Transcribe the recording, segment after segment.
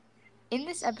In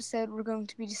this episode, we're going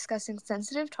to be discussing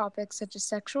sensitive topics such as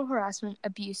sexual harassment,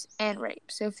 abuse, and rape.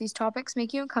 So if these topics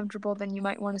make you uncomfortable, then you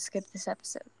might want to skip this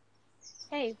episode.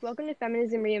 Hey, welcome to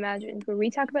Feminism Reimagined, where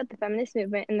we talk about the feminist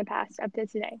movement in the past up to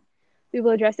today. We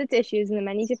will address its issues in the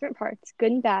many different parts,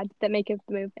 good and bad, that make up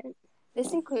the movement.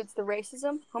 This includes the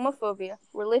racism, homophobia,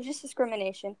 religious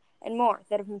discrimination, and more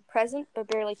that have been present but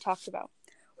barely talked about.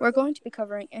 We're going to be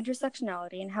covering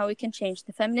intersectionality and how we can change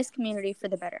the feminist community for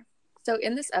the better. So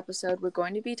in this episode, we're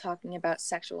going to be talking about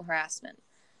sexual harassment.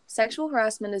 Sexual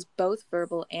harassment is both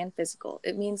verbal and physical.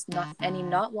 It means any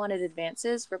not wanted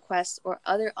advances, requests, or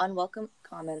other unwelcome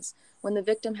comments when the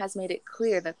victim has made it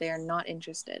clear that they are not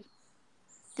interested.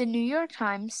 The New York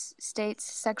Times states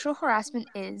sexual harassment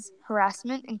is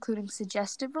harassment including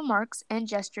suggestive remarks and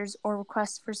gestures or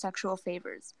requests for sexual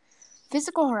favors.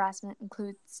 Physical harassment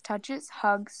includes touches,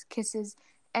 hugs, kisses,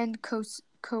 and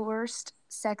coerced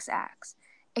sex acts.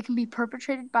 It can be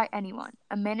perpetrated by anyone,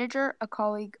 a manager, a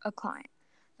colleague, a client.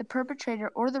 The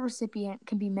perpetrator or the recipient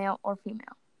can be male or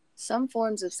female. Some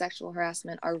forms of sexual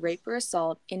harassment are rape or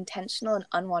assault, intentional and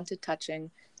unwanted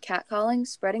touching, catcalling,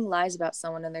 spreading lies about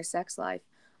someone and their sex life,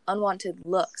 unwanted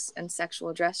looks and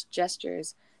sexual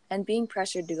gestures, and being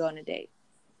pressured to go on a date.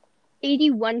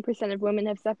 81% of women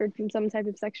have suffered from some type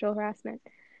of sexual harassment.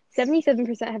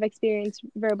 77% have experienced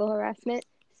verbal harassment.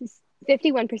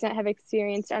 51% have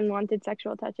experienced unwanted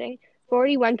sexual touching.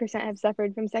 41% have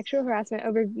suffered from sexual harassment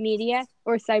over media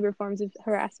or cyber forms of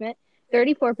harassment.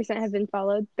 34% have been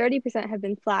followed, 30% have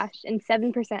been flashed, and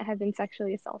 7% have been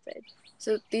sexually assaulted.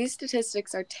 So these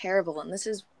statistics are terrible, and this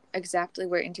is exactly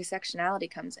where intersectionality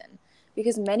comes in,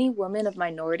 because many women of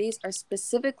minorities are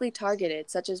specifically targeted,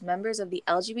 such as members of the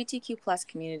LGBTQ+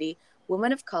 community,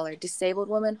 women of color, disabled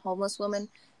women, homeless women,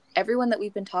 everyone that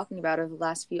we've been talking about over the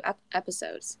last few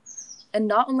episodes. And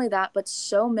not only that, but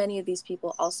so many of these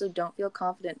people also don't feel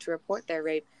confident to report their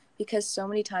rape because so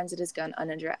many times it is gone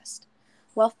unaddressed.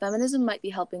 While feminism might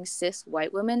be helping cis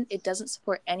white women, it doesn't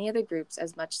support any other groups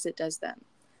as much as it does them.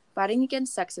 Fighting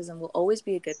against sexism will always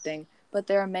be a good thing, but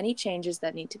there are many changes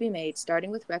that need to be made,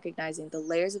 starting with recognizing the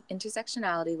layers of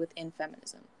intersectionality within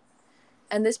feminism.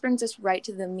 And this brings us right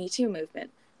to the Me Too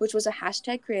movement, which was a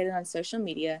hashtag created on social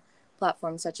media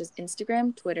platforms such as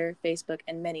Instagram, Twitter, Facebook,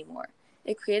 and many more.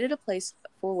 It created a place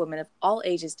for women of all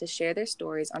ages to share their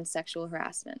stories on sexual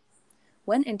harassment.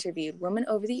 When interviewed, women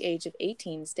over the age of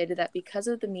 18 stated that because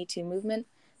of the Me Too movement,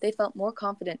 they felt more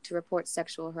confident to report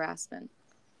sexual harassment.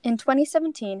 In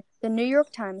 2017, the New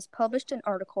York Times published an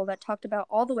article that talked about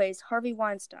all the ways Harvey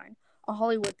Weinstein, a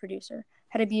Hollywood producer,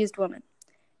 had abused women.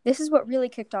 This is what really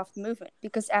kicked off the movement,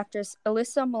 because actress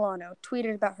Alyssa Milano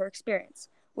tweeted about her experience,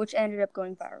 which ended up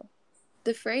going viral.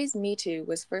 The phrase Me Too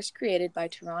was first created by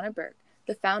Tarana Burke,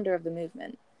 the founder of the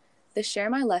movement. The Share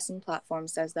My Lesson platform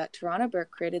says that Tarana Burke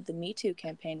created the Me Too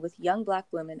campaign with young Black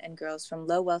women and girls from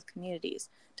low-wealth communities,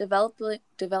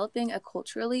 developing a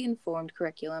culturally informed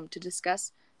curriculum to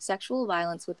discuss sexual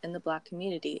violence within the Black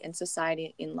community and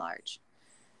society in large.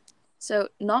 So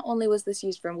not only was this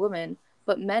used for women,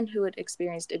 but men who had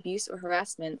experienced abuse or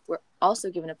harassment were also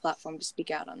given a platform to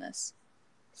speak out on this.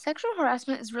 Sexual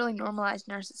harassment is really normalized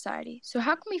in our society, so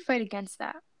how can we fight against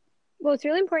that? Well, it's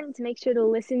really important to make sure to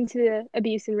listen to the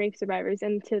abuse and rape survivors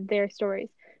and to their stories.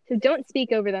 So don't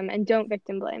speak over them and don't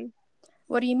victim blame.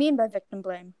 What do you mean by victim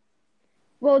blame?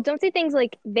 Well, don't say things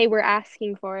like they were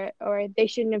asking for it or they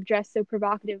shouldn't have dressed so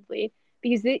provocatively,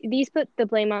 because these put the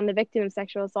blame on the victim of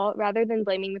sexual assault rather than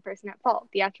blaming the person at fault,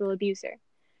 the actual abuser.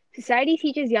 Society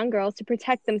teaches young girls to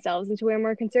protect themselves and to wear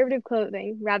more conservative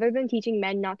clothing rather than teaching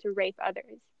men not to rape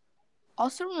others.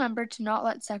 Also remember to not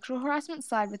let sexual harassment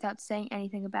slide without saying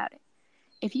anything about it.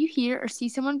 If you hear or see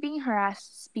someone being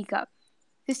harassed, speak up.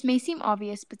 This may seem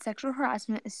obvious, but sexual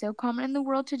harassment is so common in the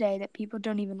world today that people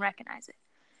don't even recognize it.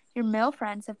 Your male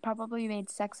friends have probably made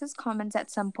sexist comments at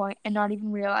some point and not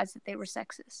even realized that they were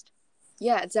sexist.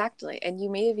 Yeah, exactly. And you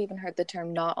may have even heard the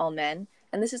term not all men,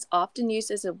 and this is often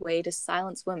used as a way to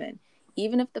silence women,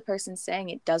 even if the person saying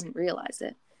it doesn't realize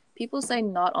it. People say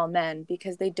not all men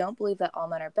because they don't believe that all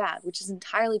men are bad, which is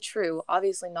entirely true.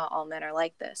 Obviously, not all men are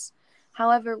like this.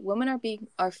 However, women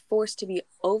are forced to be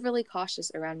overly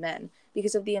cautious around men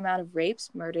because of the amount of rapes,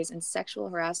 murders, and sexual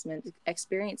harassment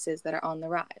experiences that are on the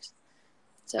rise.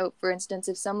 So, for instance,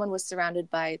 if someone was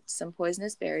surrounded by some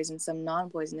poisonous berries and some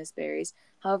non-poisonous berries,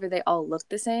 however they all look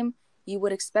the same, you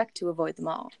would expect to avoid them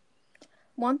all.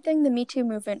 One thing the Me Too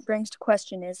movement brings to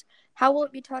question is, how will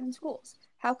it be taught in schools?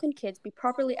 How can kids be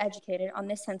properly educated on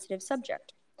this sensitive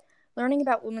subject? Learning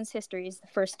about women's history is the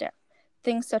first step.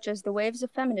 Things such as the waves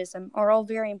of feminism are all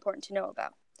very important to know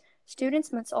about.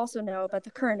 Students must also know about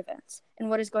the current events and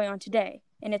what is going on today,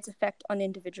 and its effect on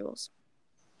individuals.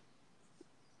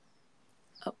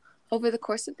 Over the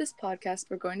course of this podcast,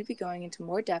 we're going to be going into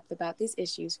more depth about these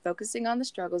issues, focusing on the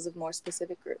struggles of more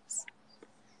specific groups.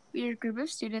 We are a group of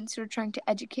students who are trying to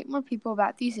educate more people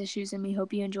about these issues, and we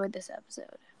hope you enjoyed this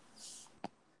episode.